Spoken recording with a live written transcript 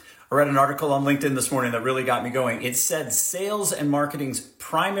I read an article on LinkedIn this morning that really got me going. It said sales and marketing's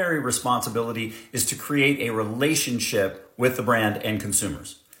primary responsibility is to create a relationship with the brand and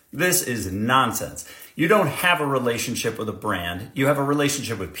consumers. This is nonsense. You don't have a relationship with a brand. You have a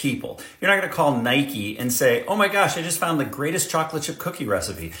relationship with people. You're not going to call Nike and say, oh my gosh, I just found the greatest chocolate chip cookie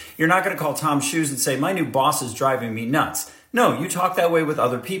recipe. You're not going to call Tom Shoes and say, my new boss is driving me nuts. No, you talk that way with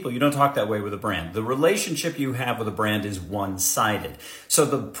other people. You don't talk that way with a brand. The relationship you have with a brand is one-sided. So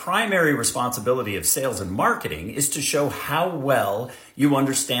the primary responsibility of sales and marketing is to show how well you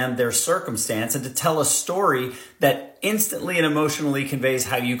understand their circumstance and to tell a story that instantly and emotionally conveys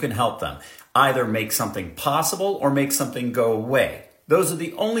how you can help them. Either make something possible or make something go away. Those are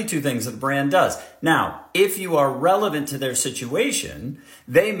the only two things that the brand does. Now, if you are relevant to their situation,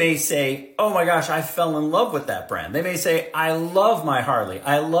 they may say, oh my gosh, I fell in love with that brand. They may say, I love my Harley.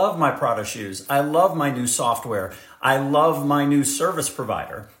 I love my Prada shoes. I love my new software. I love my new service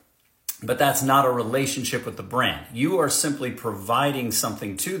provider. But that's not a relationship with the brand. You are simply providing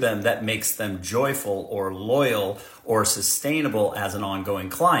something to them that makes them joyful or loyal or sustainable as an ongoing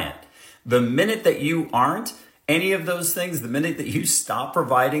client. The minute that you aren't any of those things, the minute that you stop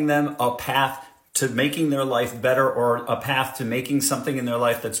providing them a path to making their life better or a path to making something in their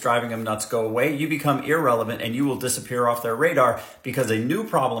life that's driving them nuts go away, you become irrelevant and you will disappear off their radar because a new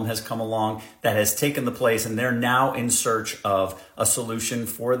problem has come along that has taken the place and they're now in search of a solution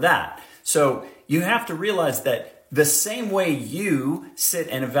for that. So you have to realize that the same way you sit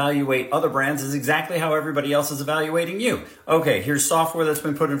and evaluate other brands is exactly how everybody else is evaluating you. Okay, here's software that's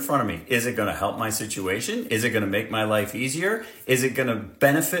been put in front of me. Is it going to help my situation? Is it going to make my life easier? Is it going to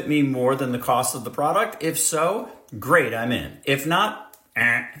benefit me more than the cost of the product? If so, great, I'm in. If not,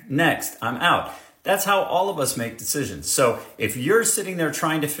 next, I'm out. That's how all of us make decisions. So if you're sitting there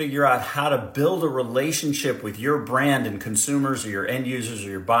trying to figure out how to build a relationship with your brand and consumers or your end users or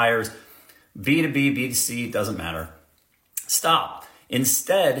your buyers, B2B, B2C, doesn't matter. Stop.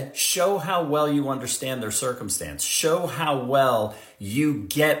 Instead, show how well you understand their circumstance. Show how well you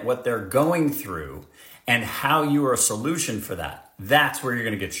get what they're going through and how you are a solution for that. That's where you're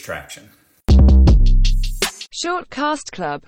going to get your traction. Shortcast Club.